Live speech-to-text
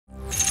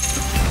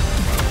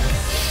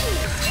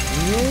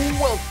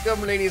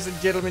Welcome, ladies and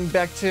gentlemen,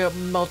 back to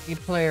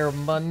Multiplayer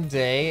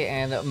Monday,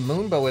 and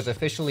Moonbow is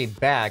officially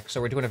back,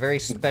 so we're doing a very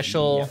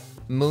special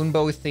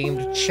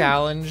Moonbow-themed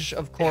challenge,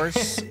 of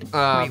course. Wait,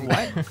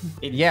 what?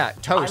 Yeah,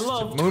 toast. I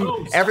love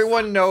toast.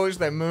 Everyone knows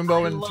that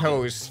Moonbow and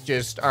Toast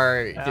just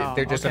are,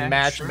 they're just a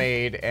match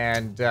made,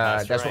 and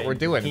that's right. what we're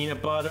doing.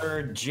 Peanut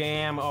butter,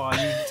 jam, oh,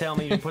 you tell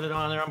me to put it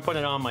on there, I'm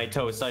putting it on my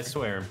toast, I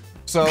swear.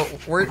 So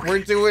we're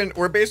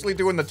basically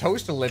doing the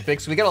Toast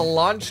Olympics. We gotta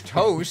launch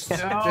toast,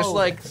 just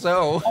like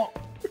so.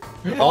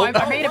 Oh, I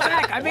made it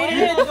back. I made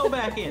it in. Go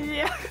back in.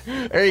 Yeah.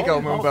 There you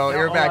go, Moonbow.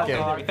 You're back in.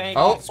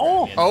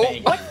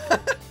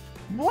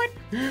 What?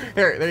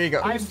 Here, there you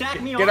go.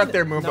 Get up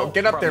there, Moonbow.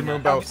 Get up there,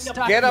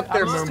 Moonbow. Get up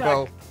there,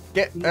 Moonbow.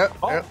 Get.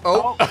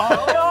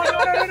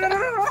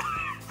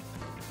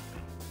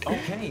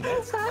 Okay,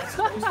 that's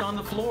toast on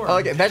the floor.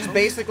 Okay, that's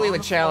basically the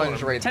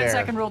challenge right there.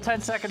 10-second rule.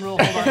 10-second rule.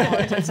 Hold on.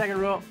 10-second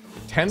rule.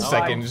 10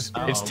 seconds.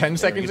 It's 10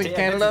 seconds in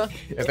Canada.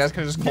 Is that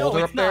because it's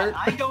colder up there?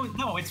 I don't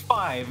know. It's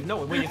 5.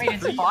 No, wait,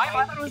 It's 5.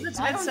 I thought it was a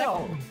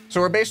 10-second.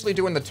 So we're basically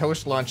doing the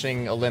toast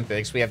launching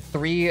Olympics. We have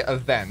 3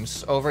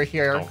 events over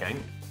here. Okay.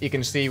 You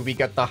can see we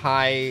got the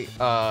high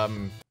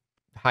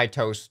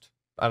toast.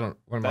 I don't.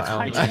 What am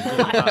I?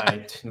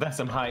 That's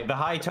some high. The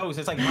high toast.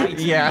 It's like high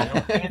tea.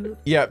 Yeah. You know?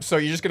 Yep. So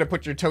you're just gonna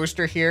put your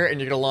toaster here,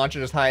 and you're gonna launch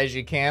it as high as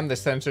you can. The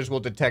sensors will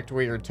detect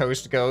where your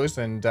toast goes,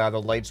 and the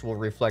lights will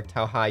reflect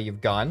how high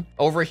you've gone.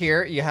 Over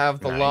here, you have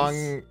the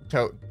long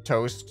toast.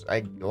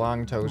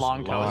 Long toast.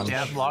 Long toast.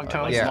 Yeah. Long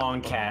toast. Like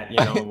long cat. You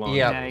know. Long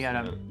yeah. You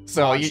gotta.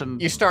 So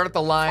you start at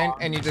the line,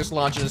 and you just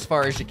launch it as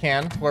far as you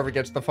can. Whoever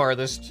gets the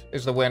farthest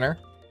is the winner.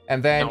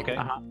 And then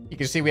you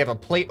can see we have a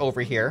plate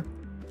over here.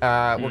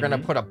 We're gonna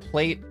put a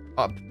plate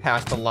up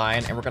past the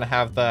line, and we're gonna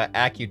have the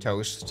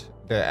AccuToast,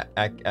 the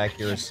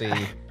accuracy.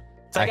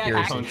 It's like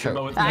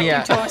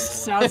AccuToast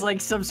sounds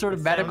like some sort of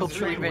medical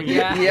treatment.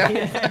 Yeah.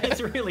 It's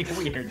really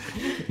weird.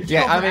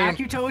 Yeah, I mean,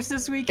 AccuToast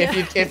this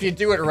weekend. if you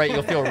do it right,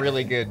 you'll feel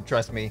really good.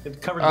 Trust me. It's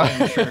covered by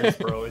insurance,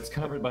 bro. It's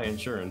covered by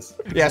insurance.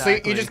 Yeah, so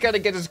you just gotta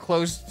get as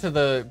close to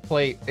the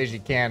plate as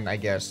you can, I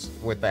guess,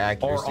 with the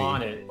accuracy. Or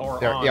on it.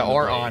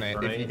 Or on it.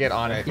 Right? If you get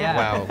on it,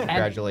 wow,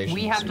 congratulations.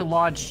 And we have to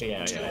launch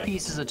 2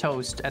 pieces of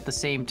toast at the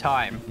same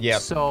time. Yep.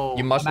 So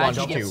you must launch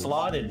 2. Get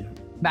slotted.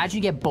 Imagine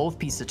you get both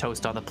pieces of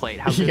toast on the plate.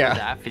 How good would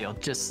that feel?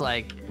 Just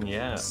like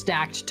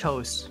stacked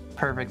toast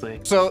perfectly.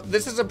 So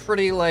this is a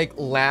pretty like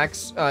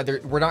lax.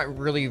 We're not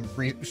really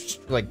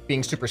like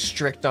being super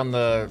strict on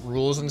the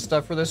rules and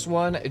stuff for this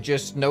one.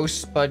 Just no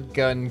spud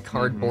gun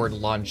cardboard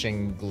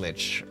launching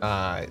glitch.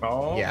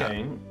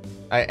 Okay.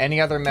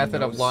 Any other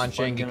method of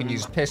launching, you can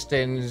use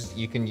pistons,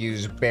 you can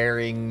use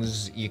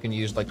bearings, you can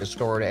use like the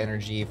stored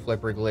energy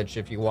flipper glitch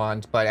if you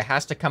want, but it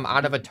has to come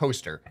out of a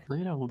toaster.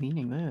 Look at how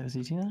leaning this.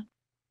 You see that?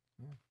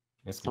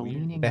 That's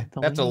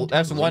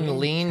one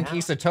lean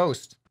piece of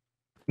toast.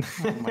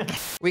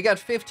 We got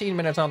 15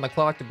 minutes on the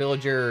clock to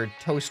build your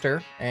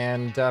toaster,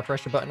 and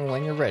press your button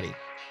when you're ready.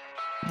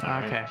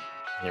 Okay.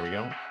 Here we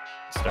go.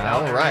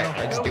 All right,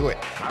 let's do it.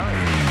 All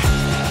right.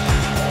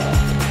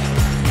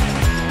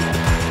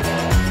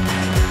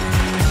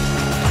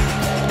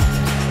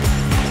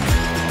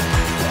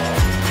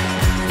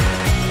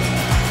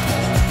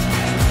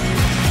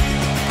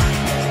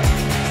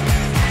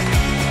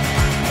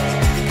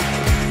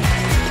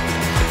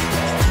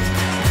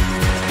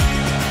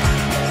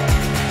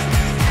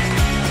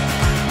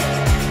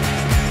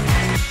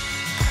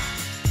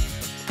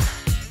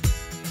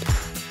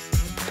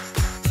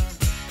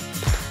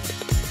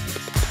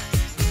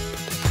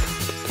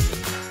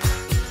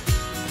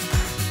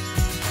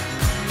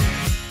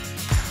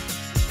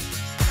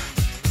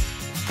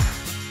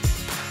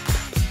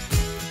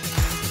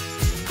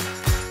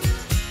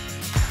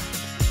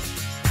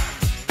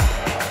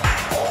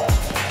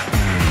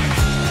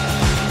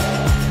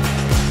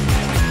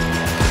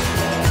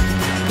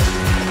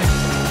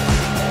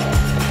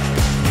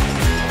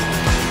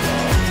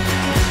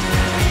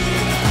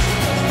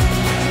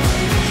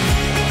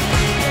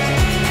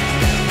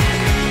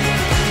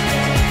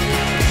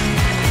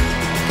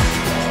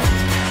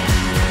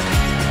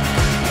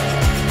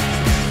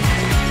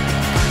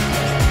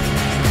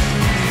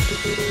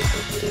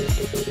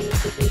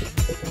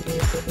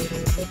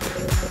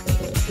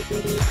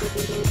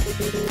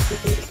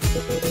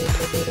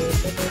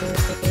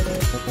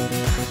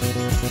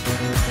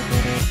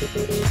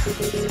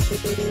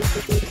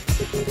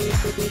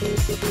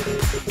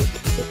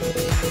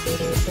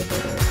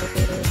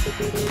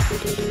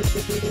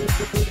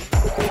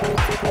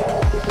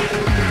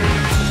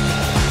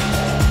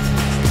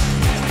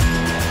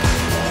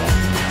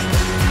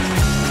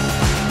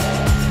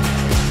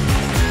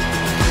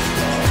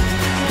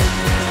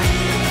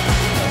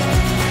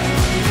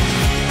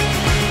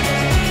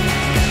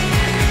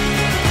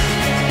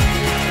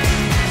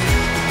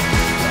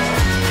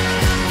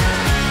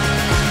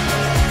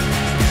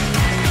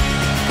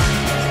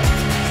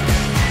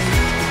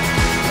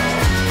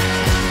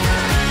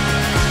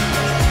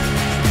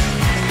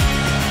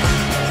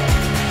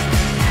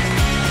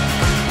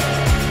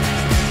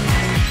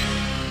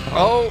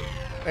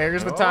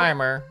 There's the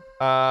timer.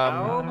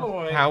 Oh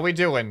boy. How we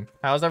doing?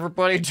 How's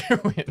everybody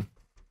doing?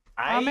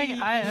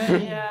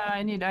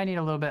 I need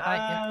a little bit.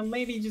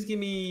 Maybe just give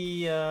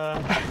me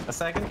a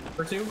second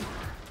or two.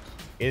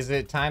 Is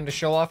it time to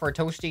show off our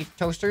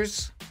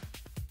toasters?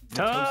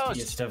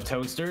 Toastiest of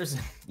toasters.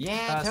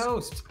 Yeah,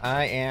 toast.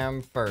 I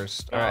am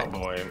first. All right. Oh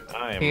boy.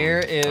 Here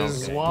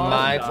is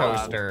my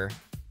toaster.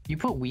 You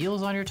put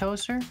wheels on your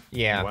toaster?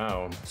 Yeah.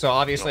 Wow. So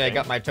obviously I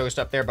got my toast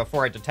up there.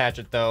 Before I detach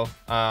it though,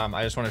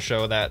 I just want to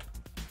show that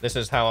this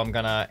is how I'm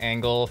gonna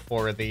angle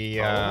for the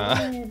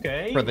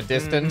for the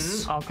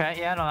distance. Okay,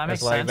 yeah, no, that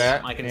makes like sense.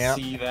 That. I can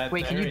see that.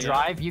 Wait, can you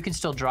drive? You can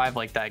still drive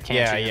like that,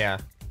 can't you?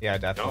 Yeah,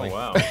 definitely. Oh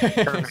wow.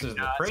 This is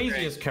the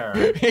craziest car.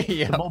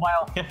 Yeah.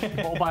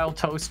 The mobile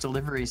toast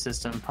delivery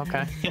system.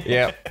 Okay.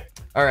 Yeah.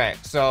 All right,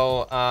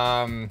 so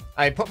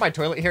I put my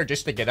toilet here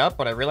just to get up,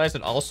 but I realized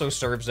it also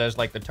serves as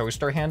like the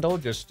toaster handle,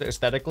 just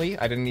aesthetically.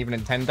 I didn't even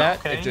intend that.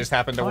 Okay. It just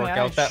happened to work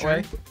out that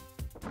way.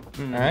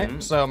 All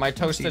right, so my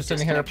toast sits in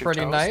here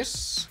pretty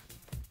nice.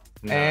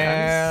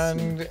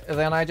 And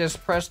then I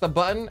just press the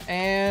button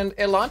and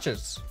it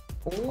launches.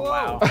 Whoa.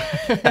 Wow.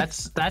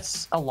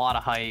 That's a lot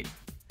of height.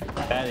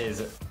 That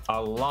is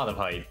a lot of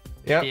height.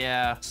 Yep.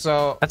 Yeah.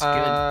 So that's good.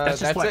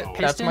 That's it.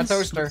 That's my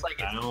toaster.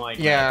 I don't like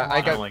yeah,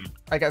 that.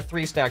 I got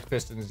 3 stacked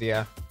pistons.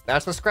 Yeah,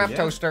 that's the scrap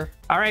toaster.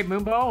 All right,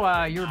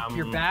 Moombo,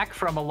 you're back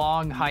from a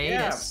long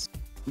hiatus.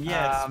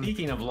 Yeah.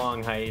 Speaking of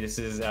long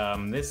hiatuses,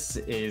 this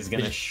is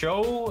gonna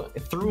show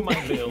through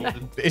my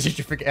build. Did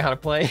you forget how to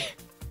play?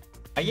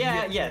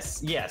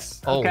 Yes.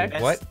 Oh, okay.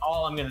 That's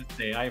all I'm gonna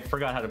say. I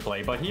forgot how to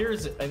play, but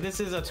this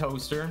is a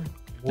toaster.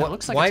 What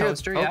looks like a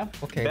toaster, yeah.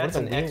 Okay, that's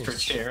an extra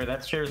chair.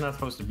 That chair's not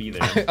supposed to be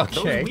there. Okay.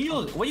 Those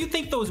wheels. What do you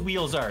think those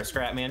wheels are,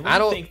 ScrapMan? What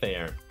do you think they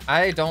are?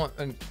 I don't.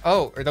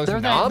 Oh, are those knobs?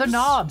 They're the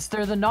knobs.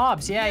 They're the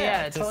knobs.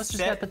 Yeah. To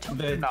Toaster's got the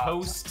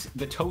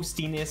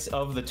toastiness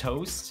of the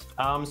toast.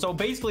 So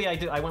basically,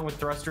 I went with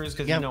thrusters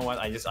because you know what?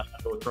 I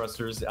go with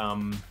thrusters.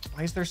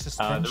 Why is there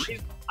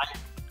suspension?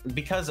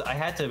 Because I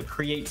had to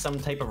create some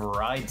type of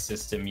ride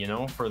system, you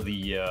know, for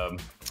the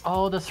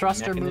the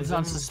thruster moves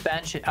on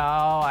suspension.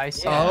 Oh, I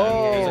see.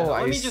 Oh,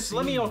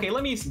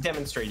 let me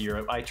demonstrate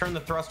here. I turn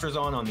the thrusters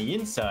on the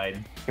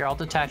inside. Here, I'll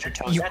detach your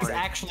toaster. That's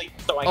actually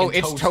so I can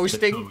it's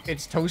toasting.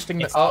 It's toasting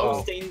the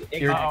toasting.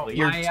 Exactly.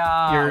 Your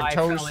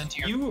toast.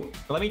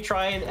 Let me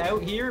try it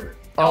out here.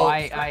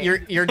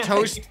 Your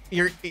toast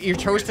your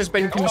toast has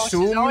been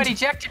consumed. Oh, it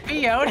ejected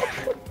me out.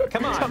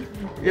 Come on.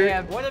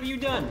 Yeah. What have you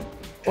done?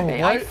 Oh,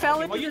 I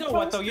fell into well, you know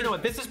what though? You know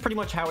what? This is pretty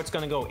much how it's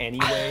gonna go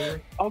anyway.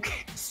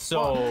 Okay.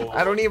 So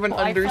I don't even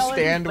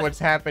understand what's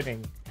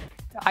happening.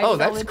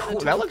 That's cool.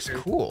 That looks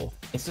cool.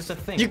 It's just a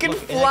thing. You can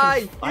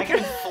fly. I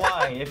can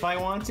fly if I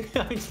want to.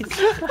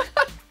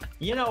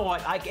 You know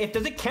what?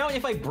 Does it count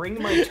if I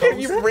bring my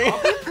toast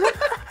up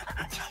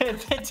at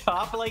the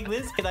top like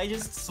this? Can I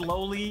just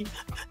slowly?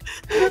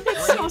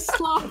 It's so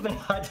slow.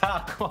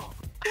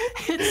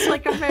 It's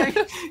like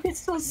it's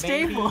so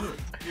stable.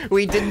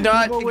 We did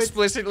not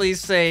explicitly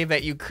say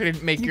that you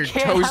couldn't make your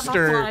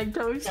toaster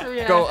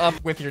go up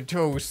with your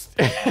toast.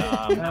 No,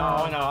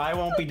 I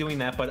won't be doing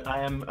that. But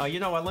I am.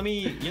 You know what?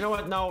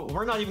 No,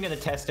 we're not even gonna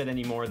test it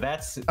anymore.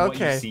 That's what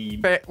you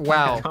see.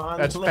 Wow,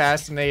 that's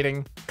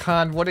fascinating.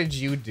 Con, what did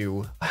you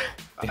do?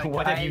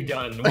 What have you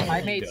done?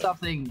 I made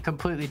something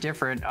completely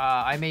different.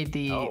 I made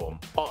the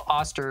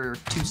Oster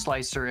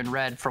 2-slicer in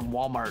red from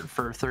Walmart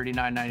for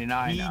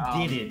 $39.99.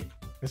 He did it.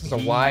 This is a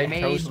wide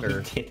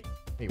toaster.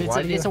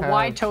 It's a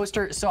wide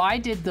toaster. So I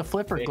did the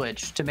flipper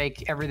glitch to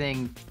make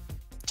everything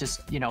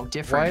just,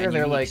 different. Why are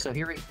there unique. So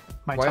here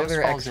my toast why are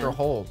there falls extra in.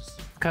 holes?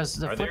 Because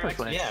the flipper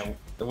glitch. Yeah.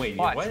 Wait.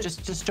 Watch. What?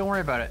 Just don't worry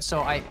about it.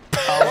 So I.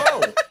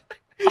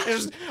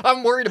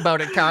 I'm worried about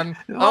it, Con.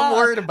 I'm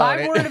worried about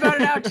it. I'm worried about it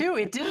now too.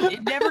 It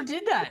never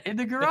did that in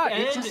the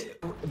garage.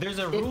 There's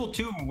a rule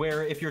too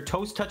where if your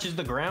toast touches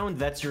the ground,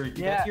 that's your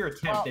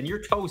attempt, and your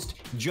toast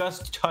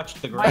just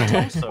touched the ground.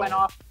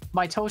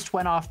 My toast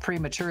went off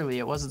prematurely.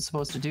 It wasn't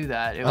supposed to do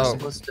that. It was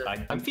supposed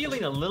to. I'm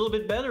feeling a little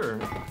bit better.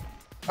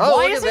 Oh,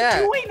 why look is at that.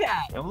 it doing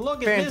that? And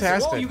look at Fantastic.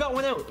 this. Whoa, you got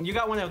one out. You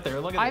got one out there.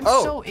 Look at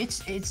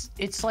this.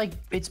 It's like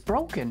it's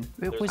broken.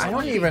 I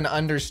don't even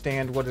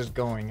understand what is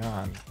going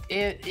on.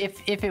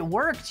 If it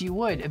worked, you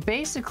would.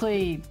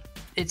 Basically,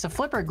 it's a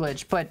flipper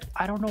glitch, but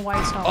I don't know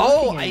why it's not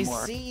working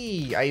anymore.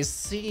 I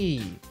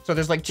see. So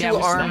there's like two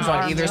arms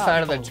on either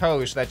side of the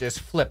toast that just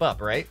flip up,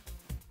 right?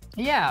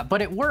 Yeah,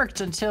 but it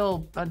worked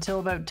until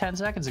about 10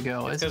 seconds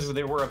ago. It's because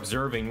they were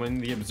observing when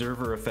the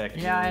observer effect.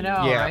 Yeah, I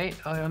know, right?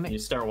 You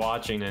start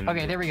watching and.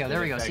 Okay, there we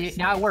go. See,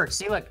 now it works.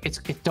 See, look,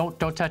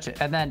 don't touch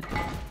it, and then.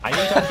 I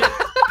didn't touch it.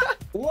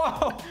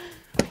 Whoa.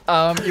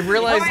 You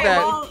realize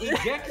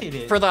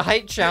for the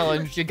height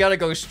challenge, you gotta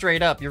go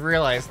straight up. You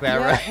realize that,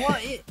 right? Well,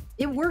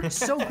 it worked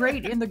so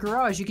great in the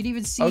garage. You could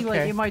even see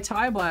like in my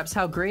time lapse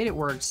how great it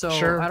worked.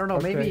 So I don't know.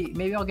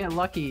 Maybe I'll get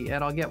lucky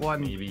and I'll get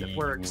one that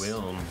works. You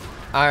will.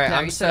 All right,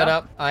 I'm set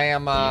up. I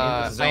am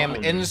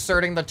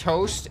inserting the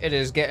toast. It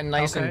is getting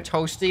nice and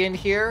toasty in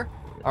here.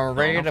 I'm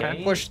ready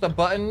to push the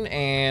button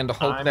and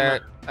hope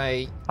that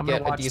I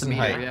get a decent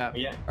height.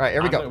 Yeah. All right,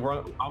 here we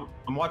go.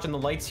 I'm watching the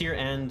lights here,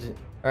 and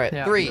all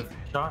right, 3,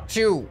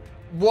 2,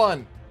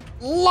 1,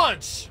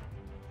 launch!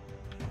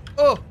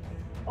 Oh,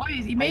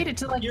 he made it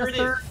to like the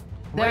third.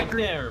 Right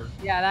there.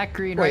 Yeah, that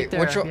green right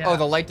there. Which one? Yeah. Oh,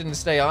 the light didn't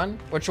stay on?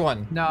 Which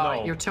one?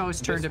 No, your toes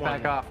turned it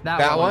back off.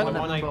 That one? The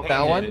one I painted.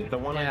 That one? The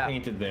one I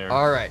painted there.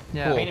 All right.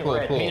 Yeah. Cool.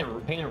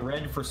 Paint it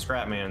red for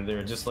ScrapMan.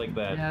 They're just like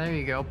that. Yeah, there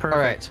you go. Perfect. All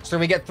right. So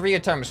we get 3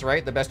 attempts,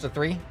 right? The best of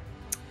 3?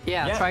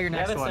 Yeah, try your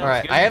next one. All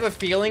right. Good. I have a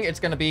feeling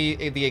it's going to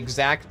be the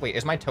exact... Wait,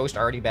 is my toast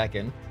already back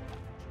in?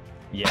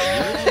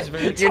 Yeah, yours is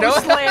very... You know?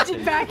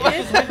 Landed back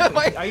in?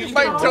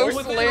 my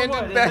toast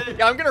landed back.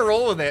 Yeah, I'm gonna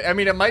roll with it. I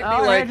mean, it might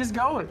be like just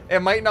go with it. It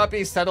might not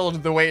be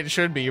settled the way it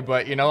should be,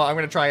 but you know, I'm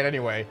gonna try it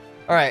anyway.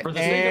 All right, for the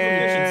sake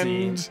of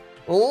efficiency.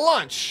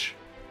 Launch.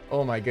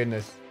 Oh my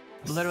goodness.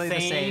 Literally the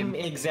same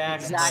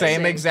exact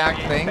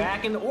thing.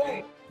 Back in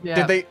the. Yeah.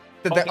 Did they?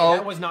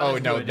 That was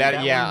not no, good.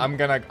 that yeah. I'm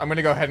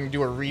gonna go ahead and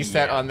do a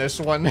reset on this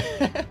one.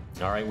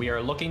 All right, we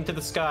are looking to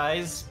the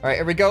skies. All right,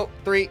 here we go.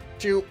 3,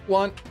 2,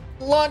 1,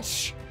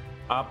 launch.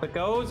 Up it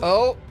goes.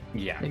 Oh.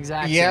 Yeah.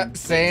 Exactly. Yeah,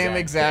 same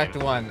exact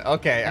one.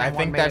 Okay, I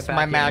think that's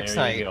my max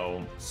height.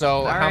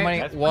 So how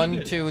many?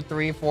 1, 2,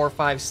 3, 4,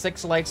 5,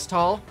 6 lights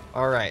tall.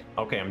 All right.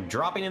 Okay, I'm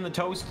dropping in the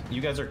toast. You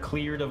guys are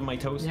cleared of my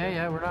toast.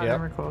 Yeah, we're not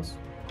ever close.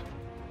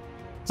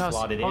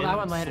 Slotted in. That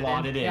one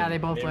landed in. Yeah, they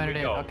both landed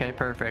in. Okay,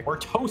 perfect. We're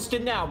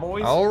toasted now,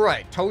 boys. All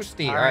right,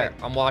 toasty. All right,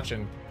 I'm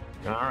watching.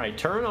 All right,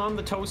 turn on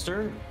the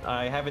toaster.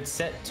 I have it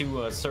set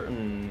to a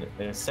certain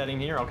setting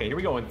here. Okay, here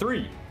we go in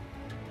 3,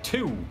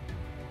 2,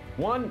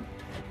 1.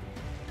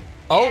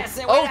 Oh, yes,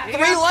 3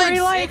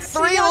 lights!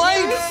 3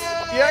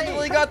 lights! You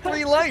actually got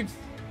 3 lights.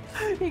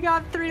 He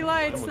got 3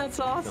 lights. That's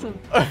awesome.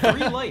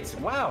 3 lights.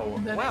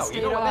 Wow. Wow.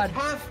 You know what?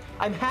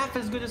 I'm half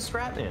as good as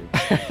ScrapMan.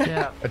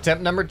 Yeah.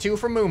 Attempt number 2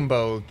 for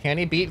Moonbow. Can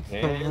he beat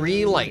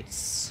 3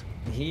 lights?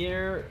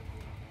 Here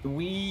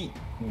we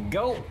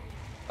go.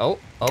 Oh,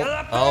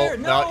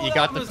 no, you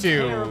got the 2.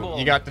 Terrible.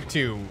 You got the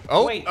 2.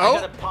 Oh, wait, I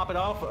gotta pop it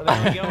off.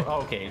 There we go.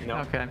 Okay, no.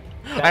 Okay.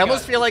 I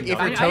almost feel like if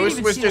your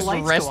toast was just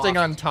resting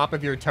on top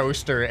of your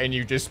toaster and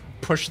you just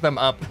push them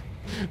up,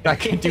 that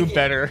could do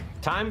better.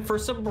 Time for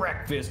some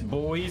breakfast,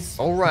 boys.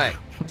 All right.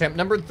 Attempt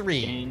number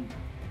 3. In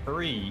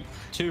 3,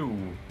 2,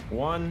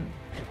 1.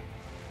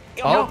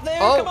 Another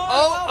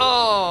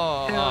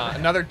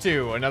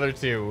 2.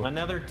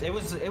 It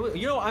was.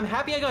 You know, I'm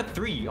happy I got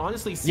 3.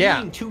 Honestly,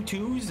 seeing 2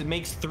 2s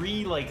makes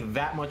 3 like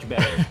that much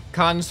better.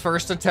 Khan's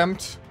first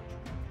attempt.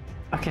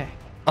 Okay.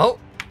 Oh,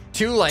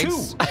 2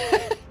 lights. 2.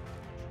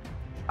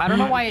 I don't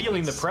know why it's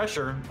feeling the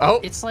pressure. Oh,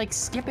 it's like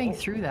skipping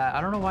through that.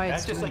 I don't know why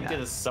it's just like did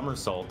a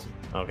somersault.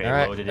 Okay, all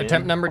right. Loaded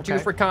Attempt in. number 2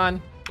 for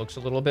Khan. Looks a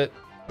little bit.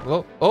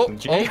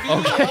 Okay.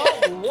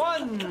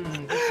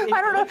 1.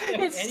 I don't know.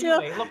 It's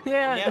anyway, still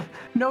yeah.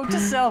 Note to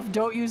self: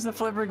 don't use the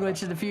flipper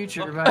glitch in the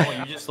future.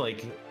 You just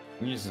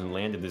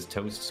landed this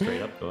toast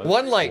straight up.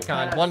 1 light,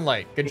 Khan. 1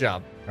 light. Good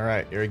job. All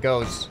right, here he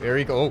goes. Here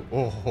he goes.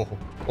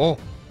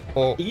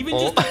 Even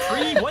just a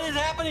 3. What is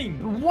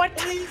happening?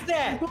 What is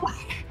that?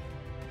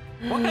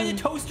 What kind of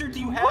toaster do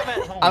you have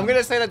at home? I'm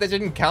gonna say that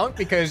didn't count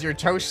because your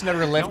toast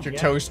never left your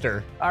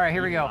toaster. All right,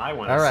 here we go. I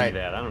want to see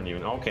that. I don't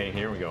even. Okay,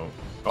 here we go.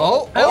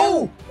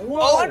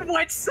 One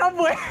went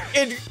somewhere.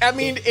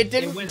 It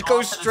didn't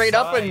go straight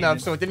up enough,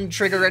 so it didn't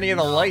trigger any of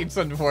the lights,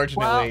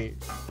 unfortunately.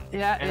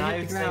 Yeah, and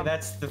I'd say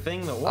that's the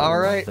thing that. All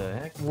right.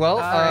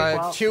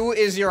 Well, 2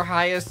 is your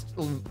highest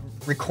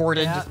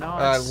recorded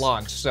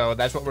launch, so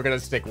that's what we're gonna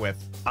stick with.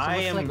 I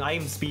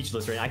am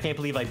speechless right now. I can't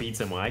believe I beat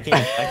someone. I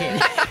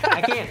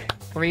can't.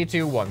 3,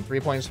 2, 1. 3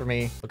 points for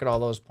me. Look at all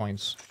those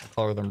points.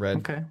 Color them red.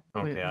 Okay,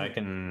 I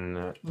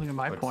can. Look at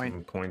my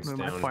point. Look at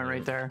my point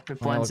right there. It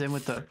blends in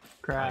with the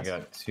grass. I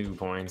got 2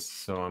 points,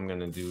 so I'm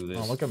gonna do this.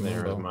 Oh, look at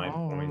Moonbow. My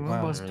points.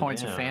 Moonbow's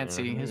points are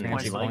fancy. His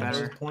points are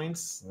better.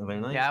 Points? They're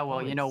nice. Yeah,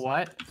 well, you know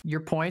what? Your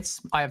points,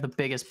 I have the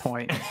biggest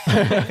point.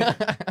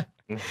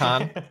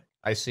 Khan,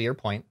 I see your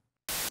point.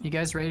 You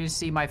guys ready to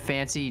see my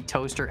fancy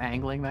toaster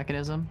angling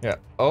mechanism? Yeah.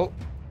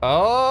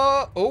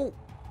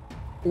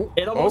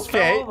 It almost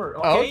fell over.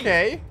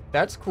 Okay.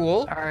 That's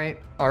cool. All right.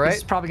 This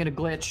is probably gonna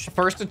glitch.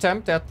 First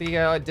attempt at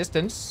the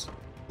distance.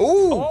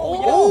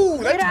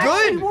 That's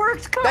good. It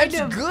worked,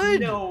 That's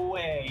good. No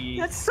way.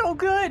 That's so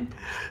good.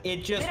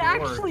 It just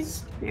actually.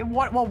 works.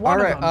 One of them.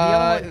 The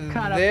other one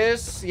kind of.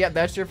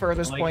 That's your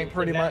furthest point,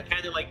 pretty much.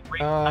 Kind of like,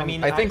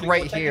 I think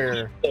right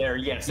here. There,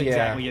 yes,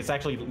 exactly. It's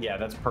actually,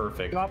 that's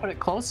perfect. You want to put it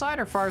close side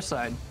or far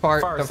side?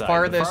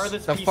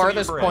 The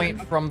farthest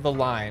point from the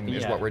line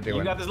is what we're doing.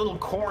 You got this little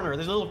corner.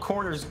 There's little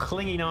corners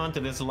clinging on to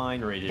this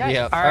line right here.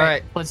 Yeah. All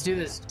right. Let's do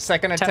this.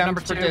 Second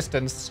attempt for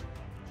distance.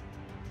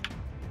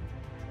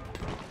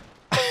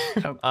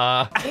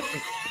 That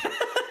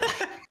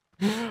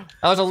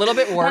was a little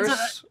bit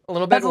worse. A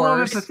little bit worse. That's a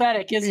little bit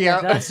pathetic, isn't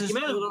it? That's just a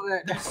little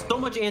bit. There's so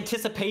much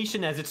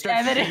anticipation as it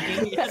starts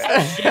shaking. I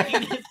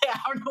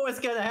don't know what's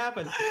gonna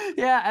happen.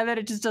 Yeah, and then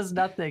it just does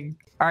nothing.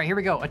 All right, here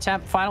we go.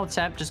 Final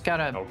attempt. Just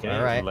gotta all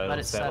right. let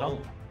it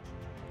settle.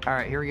 All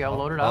right, here we go.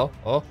 Load it up.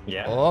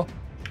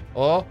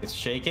 Oh. It's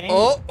shaking.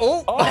 Oh.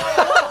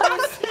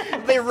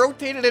 They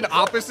rotated in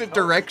opposite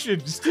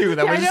directions too.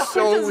 That was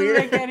so weird.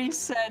 It doesn't make any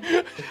sense.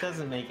 It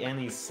doesn't make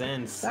any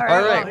sense. All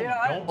right.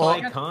 Don't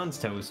buy cons,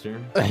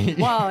 Toaster.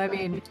 Well, I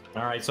mean.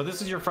 All right, so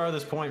this is your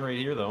farthest point right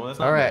here, though. That's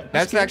not all right, bad.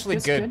 that's actually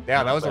good.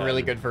 Yeah, that was a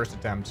really good first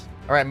attempt.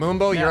 All right,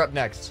 Moonbo, you're up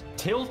next.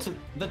 Tilt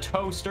the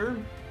toaster.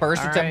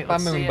 First attempt by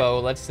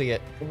Moonbo. Let's see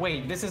it.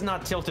 Wait, this is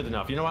not tilted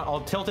enough. You know what?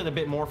 I'll tilt it a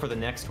bit more for the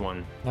next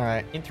one. All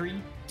right. In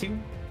 3, 2,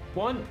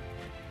 1.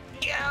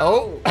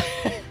 Oh.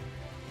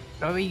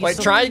 Wait,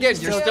 try again.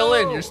 You're still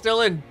in. You're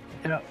still in.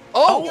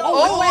 Oh,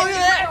 look at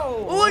that.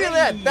 Look at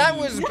that. That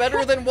was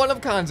better than one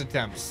of Khan's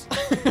attempts.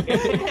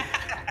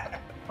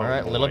 All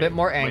right, a little bit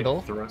more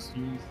angle.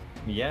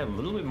 Yeah, a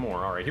little bit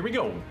more. All right, here we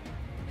go.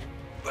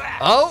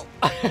 Oh.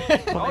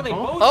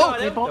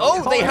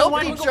 They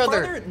helped each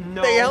other.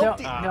 No. They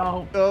helped.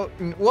 No.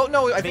 Well,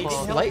 no, I think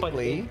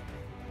slightly.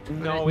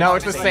 No,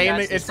 it's the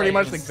same. It's pretty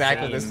much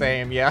exactly the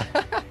same. Yeah.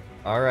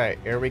 All right,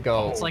 here we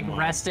go. It's like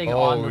resting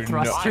on the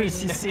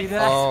thrusters. You see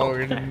that? Oh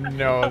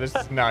no, this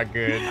is not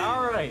good.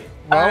 All right.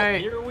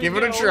 Well, give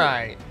it a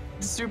try.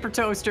 Super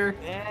toaster.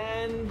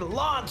 And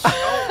launch.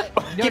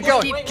 Keep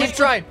going. Keep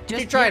trying.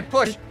 Keep trying.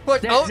 Push.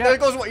 Push. Oh, there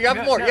goes one. You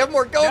have more. You have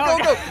more. Go.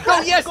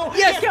 Yes.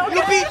 Yes.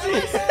 You beat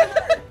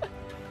it.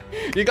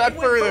 You got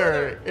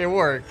further. It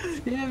worked.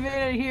 You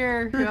made it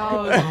here.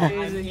 Oh,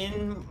 I'm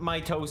in my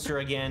toaster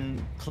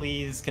again.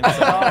 Please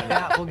consider.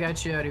 Yeah, we'll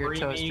get you out of your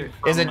toaster.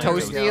 Is it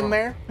toasty in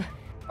there?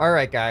 All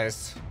right,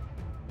 guys.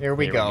 Here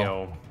we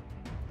go.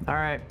 All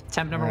right,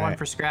 attempt number 1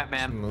 for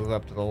ScrapMan. Move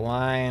up to the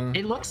line.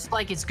 It looks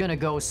like it's gonna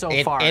go so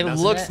far. It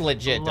looks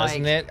legit,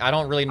 doesn't it? I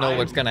don't really know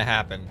what's gonna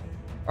happen.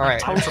 All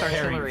right.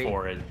 Preparing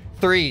for it.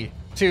 3,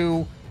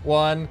 2,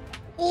 1,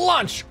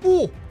 launch!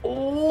 Ooh!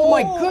 Oh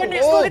my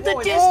goodness! Look at the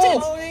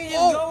distance!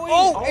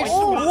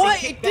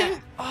 What? It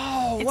didn't.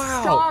 Oh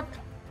wow! Stopped.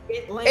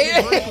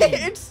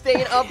 It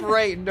stayed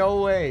upright.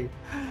 No way.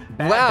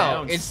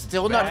 Wow! It's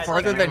still not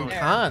farther than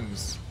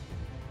Khan's.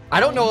 I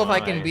don't know if I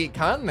can beat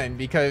Khan then,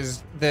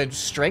 because the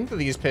strength of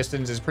these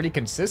pistons is pretty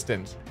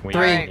consistent.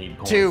 3,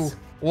 2,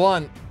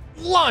 1,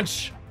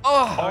 launch!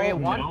 Oh, okay,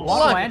 one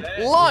went.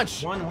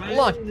 Launch!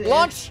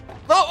 Launch!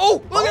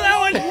 Oh, look at that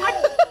one!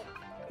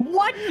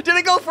 What? Did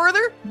it go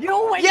further?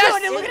 No way! Yes!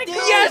 Look at it go!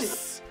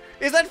 Yes!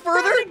 Is that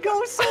further? How did it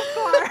go so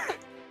far?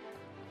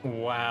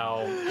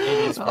 Wow!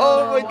 It is.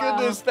 Oh my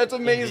goodness, that's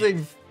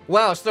amazing!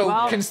 Wow,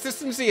 so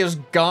consistency is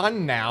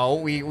gone now.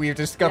 We've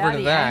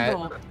discovered that.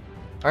 Angle.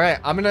 All right,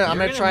 I'm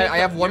gonna try. I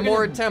have one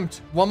more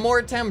attempt. What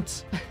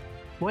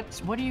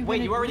are you?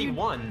 Wait, you already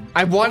won.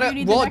 I wanna.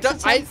 Well,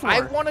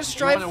 I wanna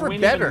strive for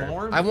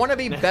better. I wanna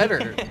be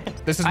better.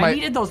 This is my. I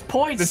needed those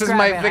points. This is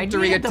my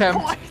victory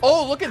attempt.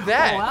 Oh, look at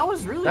that. Oh, that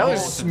was really. That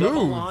was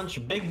smooth.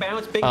 Launch, big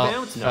bounce, big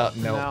bounce.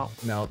 No.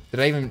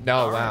 Did I even?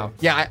 No. Wow.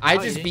 Yeah, I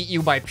just beat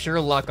you by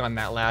pure luck on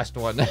that last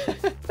one.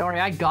 Sorry,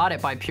 I got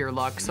it by pure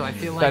luck, so I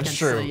feel like that's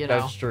true. You know.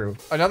 That's true.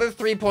 Another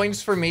 3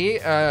 points for me.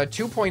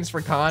 2 points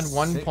for Khan.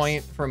 1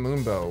 point for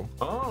Moonbo.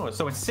 Oh,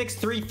 so it's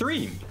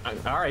 6-3-3.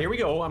 All right, here we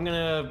go. I'm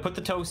gonna put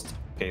the toast.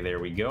 Okay, there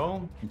we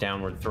go.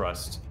 Downward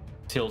thrust.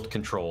 Tilt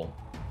control.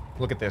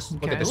 Look at this.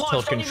 Look at this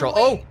tilt control.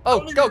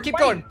 Oh, go. Keep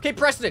going. Keep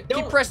pressing it.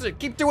 Keep pressing it.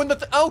 Keep doing the.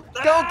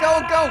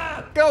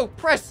 Go.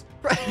 Press.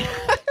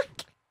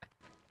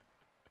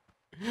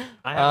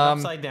 I have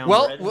upside down.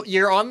 Well,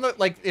 you're on the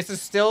this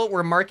is still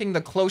we're marking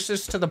the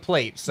closest to the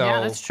plate. So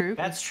yeah, that's true.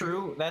 That's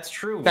true.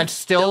 That's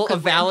still a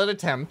valid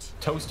attempt.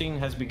 Toasting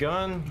has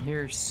begun.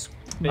 Here's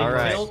all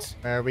right. Tilt.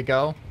 There we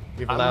go.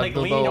 We've allowed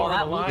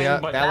Moonbo. Yeah,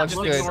 that looks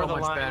good. So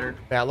much better.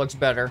 That looks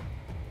better.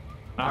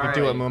 You can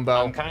do it,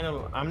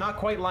 Moonbo. I'm not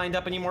quite lined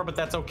up anymore, but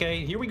that's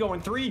okay. Here we go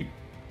in 3,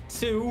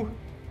 2,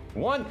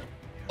 1.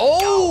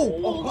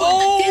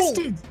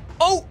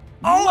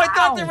 I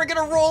thought they were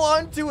gonna roll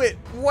onto it.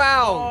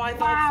 Wow. Oh, I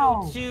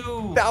thought so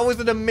too. That was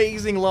an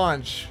amazing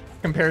launch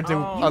compared to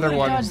other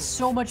ones. Done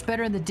so much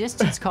better in the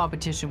distance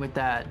competition with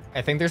that.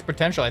 I think there's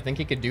potential. I think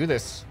he could do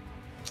this.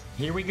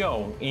 Here we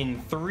go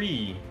in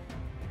 3,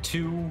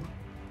 2,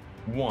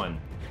 1.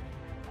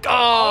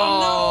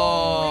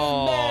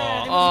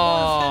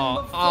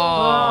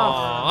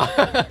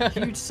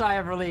 Huge sigh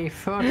of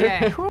relief.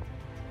 Okay.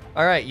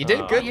 All right, you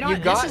did good. You know,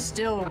 got. This is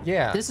still.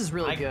 Yeah. This is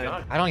really good.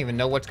 I don't even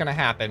know what's gonna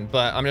happen,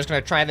 but I'm just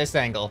gonna try this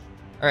angle.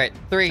 All right,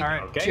 3,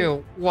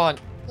 2, 1,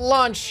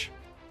 launch.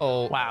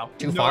 Oh. Wow.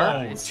 Too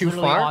far? It's too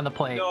far? On the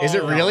plate. Is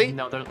it really?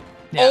 No, they're.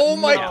 Yeah, oh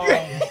my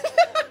god.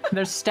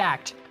 They're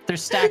stacked. They're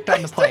stacked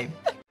on the plate.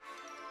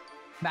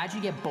 Imagine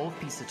you get both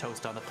pieces of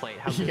toast on the plate.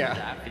 How good would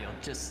that feel?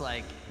 Just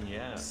like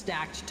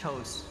stacked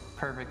toast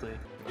perfectly.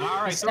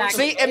 All right.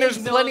 See, and there's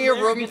plenty of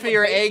room for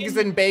your eggs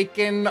and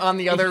bacon on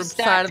the other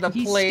side of the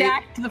plate. He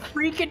stacked the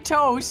freaking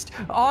toast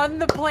on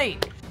the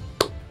plate.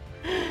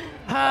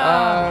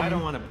 I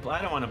don't want to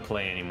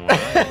play anymore.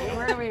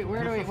 What do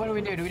we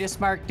do? Do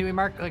we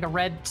mark like a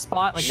red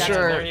spot? Like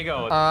sure. There you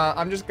go.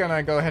 I'm just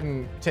gonna go ahead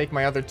and take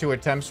my other 2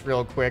 attempts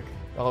real quick.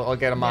 I'll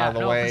get them out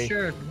of the way. For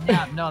sure.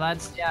 Yeah, no,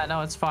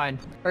 it's fine.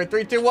 All right,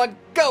 3, 2, 1,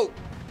 go.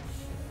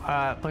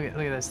 Look at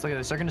this.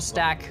 They're gonna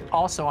stack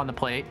also on the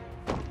plate.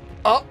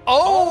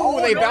 Oh,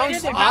 they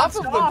bounced off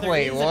of the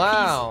plate.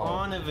 Wow.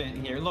 On of it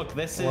here. Look,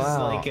 this is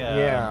like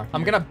yeah.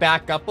 I'm gonna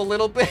back up a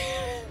little bit.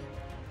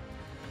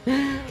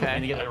 Okay.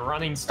 And get a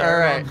running start. All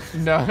right.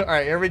 No. All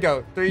right. Here we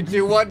go. 3,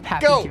 2, 1,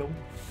 go.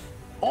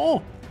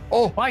 Oh.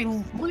 Why?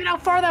 Look at how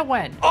far that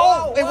went.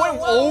 Oh, it went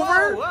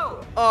over.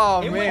 Whoa.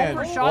 Oh it man.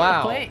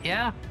 Overshot the plate.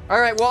 Yeah. All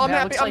right. Well, I'm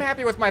happy. I'm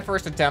happy with my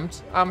first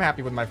attempt. All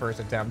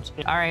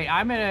right.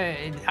 I'm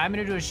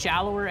gonna do a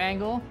shallower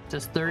angle,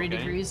 just 30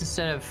 degrees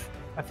instead of.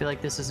 I feel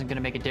like this isn't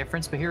gonna make a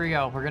difference, but here we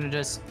go. We're gonna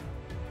just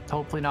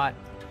hopefully not.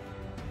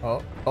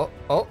 Oh.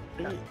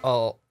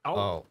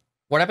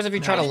 What happens if you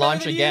try to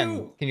launch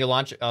again? Can you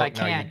launch it? Oh, I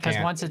can't,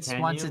 because once it's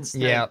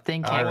the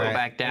thing can't go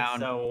back down.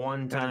 So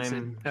one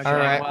time. Okay, all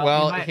right.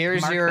 Well,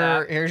 here's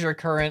your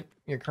current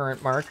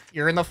mark.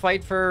 You're in the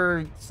fight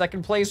for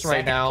second place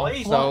right now.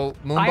 So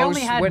Moonbo's winning. I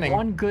only had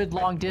one good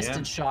long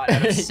distance shot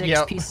out of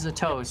 6 pieces of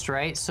toast,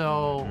 right?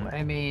 So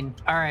I mean,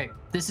 all right.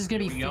 This is gonna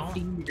be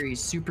 15 degrees,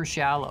 super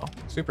shallow.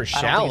 Super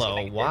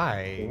shallow?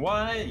 Why?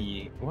 What?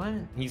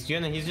 He's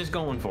just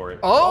going for it.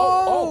 It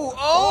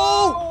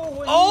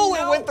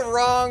went the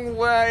wrong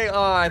way.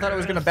 Oh, I thought it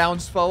was gonna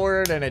bounce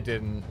forward and it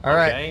didn't. All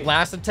right,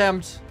 last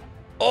attempt.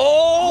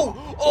 Look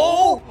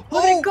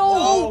at it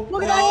go!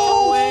 Look at that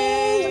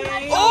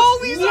toast!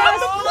 Oh, he's on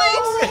the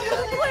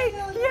plate!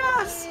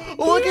 Yes!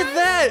 Look at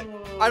that!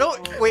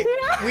 Wait,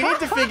 we need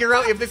to figure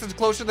out if this is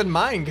closer than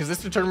mine, because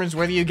this determines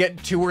whether you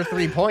get 2 or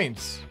 3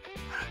 points.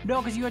 No,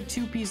 because you had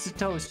 2 pieces of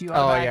toast. You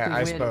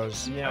I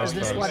suppose. Yeah,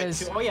 this one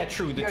is. Oh yeah,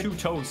 true. The 2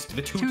 toast.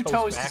 The 2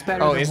 toast is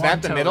better. Oh, is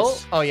that the middle?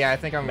 Oh yeah, I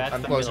think I'm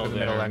closer to the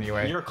middle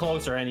anyway. You're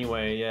closer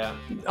anyway. Yeah.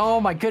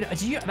 Oh my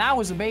goodness, that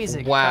was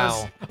amazing.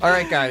 Wow. All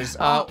right, guys.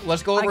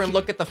 Let's go over and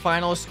look at the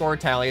final score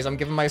tallies. I'm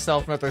giving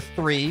myself another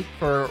 3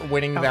 for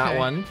winning that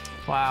one.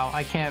 Wow,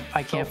 I can't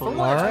believe. For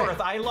what it's worth,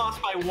 I lost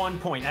by 1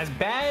 point. As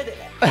bad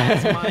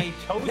as my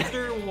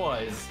toaster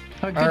was.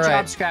 Good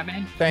job,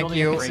 ScrapMan. Thank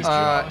you.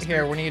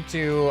 Here, we need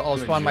to. I'll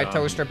spawn my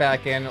toaster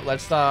back in.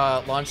 Let's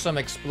launch some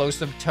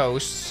explosive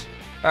toasts.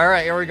 All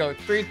right, here we go.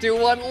 3, 2,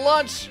 1,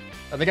 launch.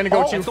 Are they gonna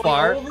go too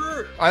far?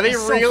 Are they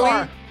really?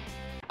 So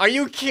are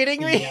you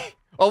kidding me? Yeah.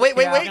 Oh wait.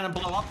 It's gonna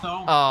blow up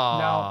though.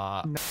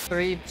 No.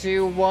 3,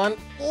 2, 1,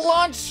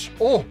 launch.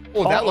 Oh,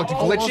 that looked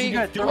glitchy.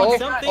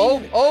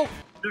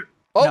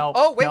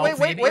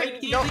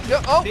 Wait.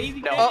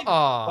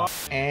 No.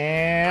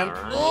 And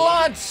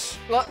launch.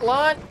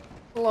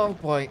 Oh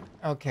boy.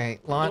 Okay,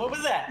 launch. What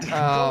was that?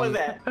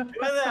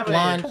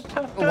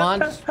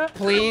 Launch,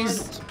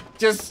 please.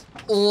 Just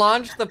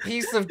launch the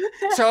piece of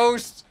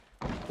toast.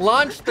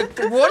 Launch the.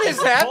 What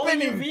is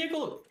happening?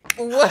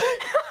 What?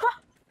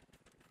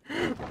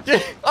 No!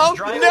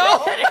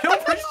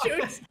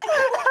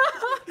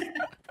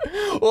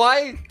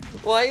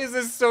 Why is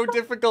this so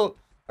difficult?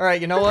 All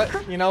right, you know what?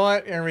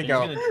 Here we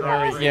go.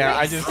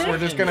 We're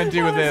just gonna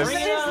do this.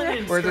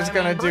 There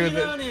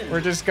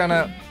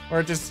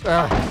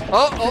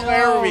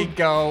we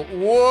go.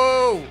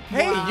 Whoa!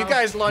 Hey, you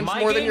guys launched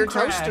more than your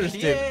toasters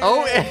did.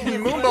 Oh,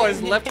 and Moonbo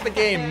has left the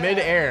game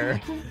mid-air.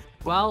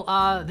 Well,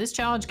 this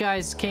challenge,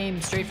 guys,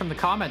 came straight from the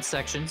comments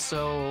section,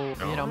 so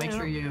make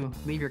sure you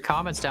leave your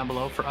comments down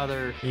below for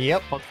other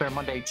Multiplayer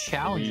Monday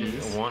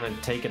challenges. You want to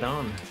take it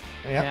on?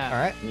 Yeah. All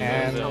right.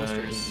 And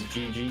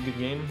GG, good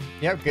game.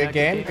 Yep, good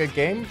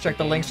game. Check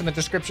the links in the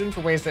description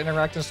for ways to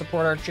interact and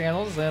support our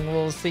channels, and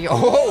we'll see.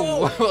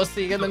 We'll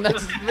see you in the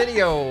next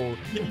video.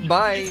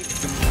 Bye.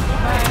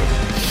 Bye.